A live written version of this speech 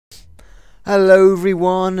Hello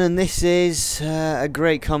everyone, and this is a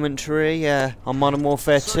great commentary on Modern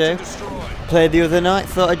Warfare 2. Played the other night,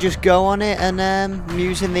 thought I'd just go on it, and I'm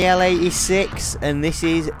using the L86, and this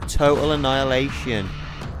is Total Annihilation.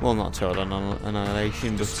 Well, not Total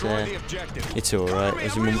Annihilation, but it's alright.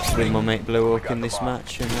 As with my mate blew up in this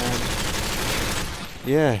match, and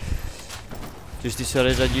yeah, just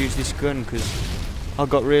decided I'd use this gun because I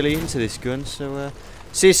got really into this gun. So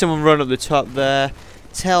see someone run up the top there.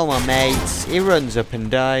 Tell my mates, he runs up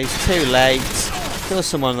and dies, too late, kill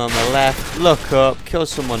someone on the left, look up, kill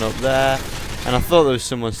someone up there, and I thought there was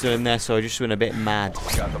someone still in there, so I just went a bit mad,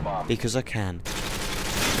 because I can.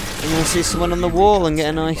 And then I see someone on the wall and get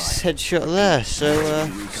a nice headshot there,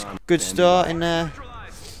 so good start in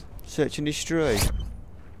Search and Destroy.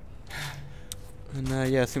 And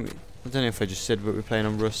yeah, I don't know if I just said, but we're playing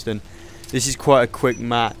on Rust, and this is quite a quick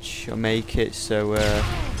match, I'll make it, so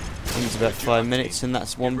I think it's about 5 minutes, and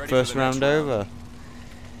that's one first round over.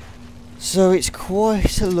 So it's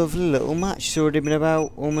quite a lovely little match. It's already been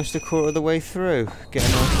about almost a quarter of the way through. Get a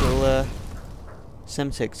nice little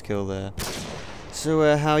Semtex kill there.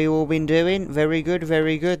 So how you all been doing? Very good,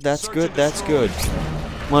 very good. That's good, that's good.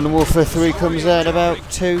 Modern Warfare 3 comes out about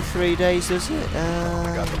 2-3 days, does it?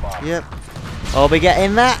 Yep. I'll be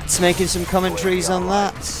getting that, making some commentaries on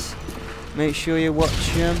that. Make sure you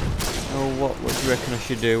watch them. Oh, what do you reckon I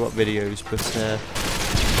should do? What videos? But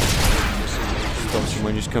got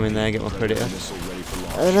someone just come in there, get my Predator.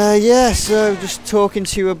 And yeah, so just talking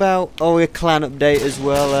to you about a clan update as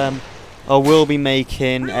well. I will be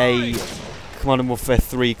making a Modern Warfare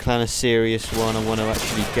 3 clan, a serious one. I want to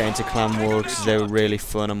actually get into clan wars because they were really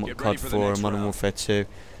fun on COD 4 and Modern Warfare 2.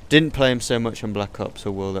 Didn't play them so much on Black Ops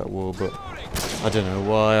or World at War, but I don't know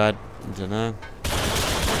why. I don't know.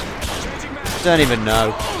 Don't even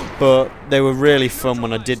know. But they were really fun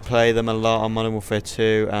when I did play them a lot on Modern Warfare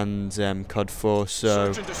 2 and COD 4,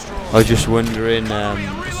 so I was just wondering,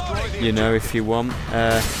 you know, if you want,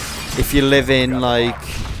 if you live in, like,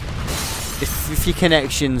 if your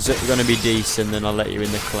connections are going to be decent, then I'll let you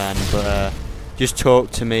in the clan, but just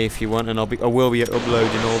talk to me if you want, and I will be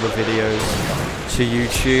uploading all the videos to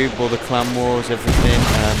YouTube, all the clan wars, everything,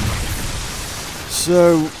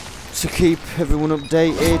 so to keep everyone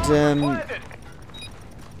updated.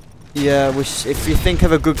 Yeah, if you think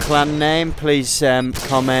of a good clan name, please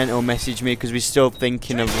comment or message me, because we're still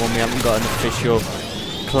thinking of one. We haven't got an official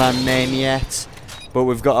clan name yet, but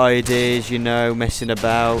we've got ideas, you know, messing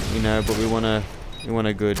about, you know, but we want a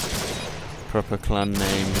good proper clan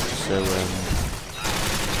name. So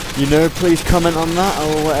you know, please comment on that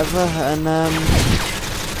or whatever, and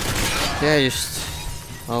yeah,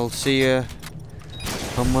 I'll see you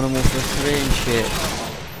on Modern Warfare 3 and shit.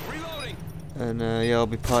 And yeah, I'll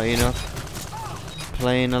be partying up,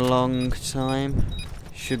 playing a long time.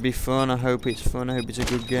 Should be fun. I hope it's fun. I hope it's a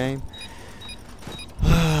good game.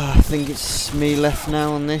 I think it's me left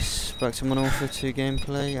now on this. Back to Modern Warfare 2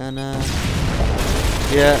 gameplay, and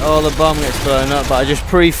yeah, the bomb gets blown up, but I just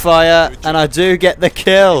pre-fire and I do get the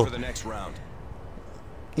kill.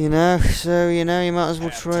 You know, so you know, you might as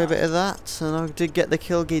well try a bit of that. And I did get the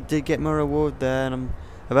kill. Did get my reward there, and I'm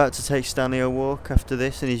about to take Stanley a walk after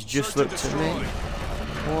this, and he's just looked at me.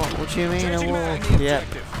 What do you mean a walk? Yep.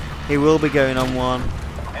 He will be going on one,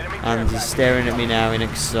 and he's staring at me now in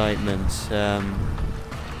excitement.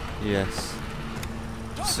 Yes.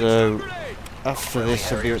 So after this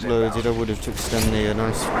will be uploaded, I would have took Stanley a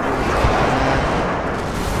nice.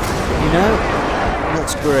 You know,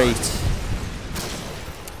 that's great.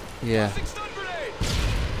 Yeah.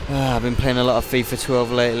 I've been playing a lot of FIFA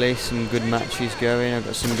 12 lately, some good matches going. I've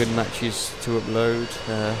got some good matches to upload,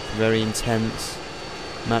 very intense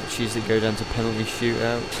matches that go down to penalty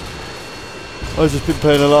shootouts. I've just been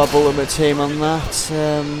playing a lot of Ultimate Team on that,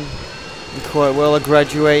 quite well. I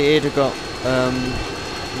graduated, I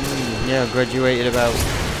graduated about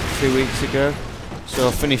 2 weeks ago, so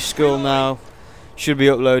I finished school now. Should be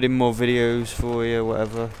uploading more videos for you,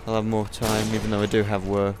 whatever. I'll have more time, even though I do have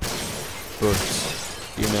work, but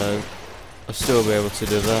you know, I'll still be able to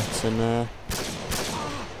do that, and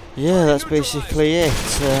yeah, that's basically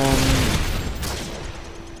it,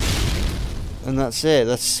 and that's it.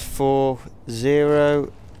 That's 4-0,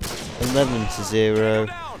 11-0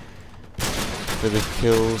 for the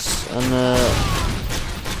kills, and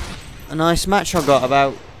a nice match I got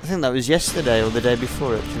about, I think that was yesterday or the day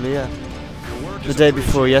before actually, yeah, the day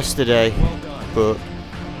before yesterday, but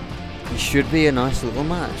it should be a nice little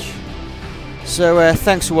match. So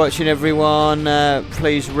thanks for watching everyone,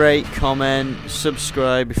 please rate, comment,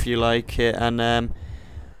 subscribe if you like it, and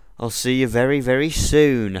I'll see you very, very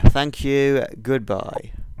soon. Thank you,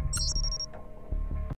 goodbye.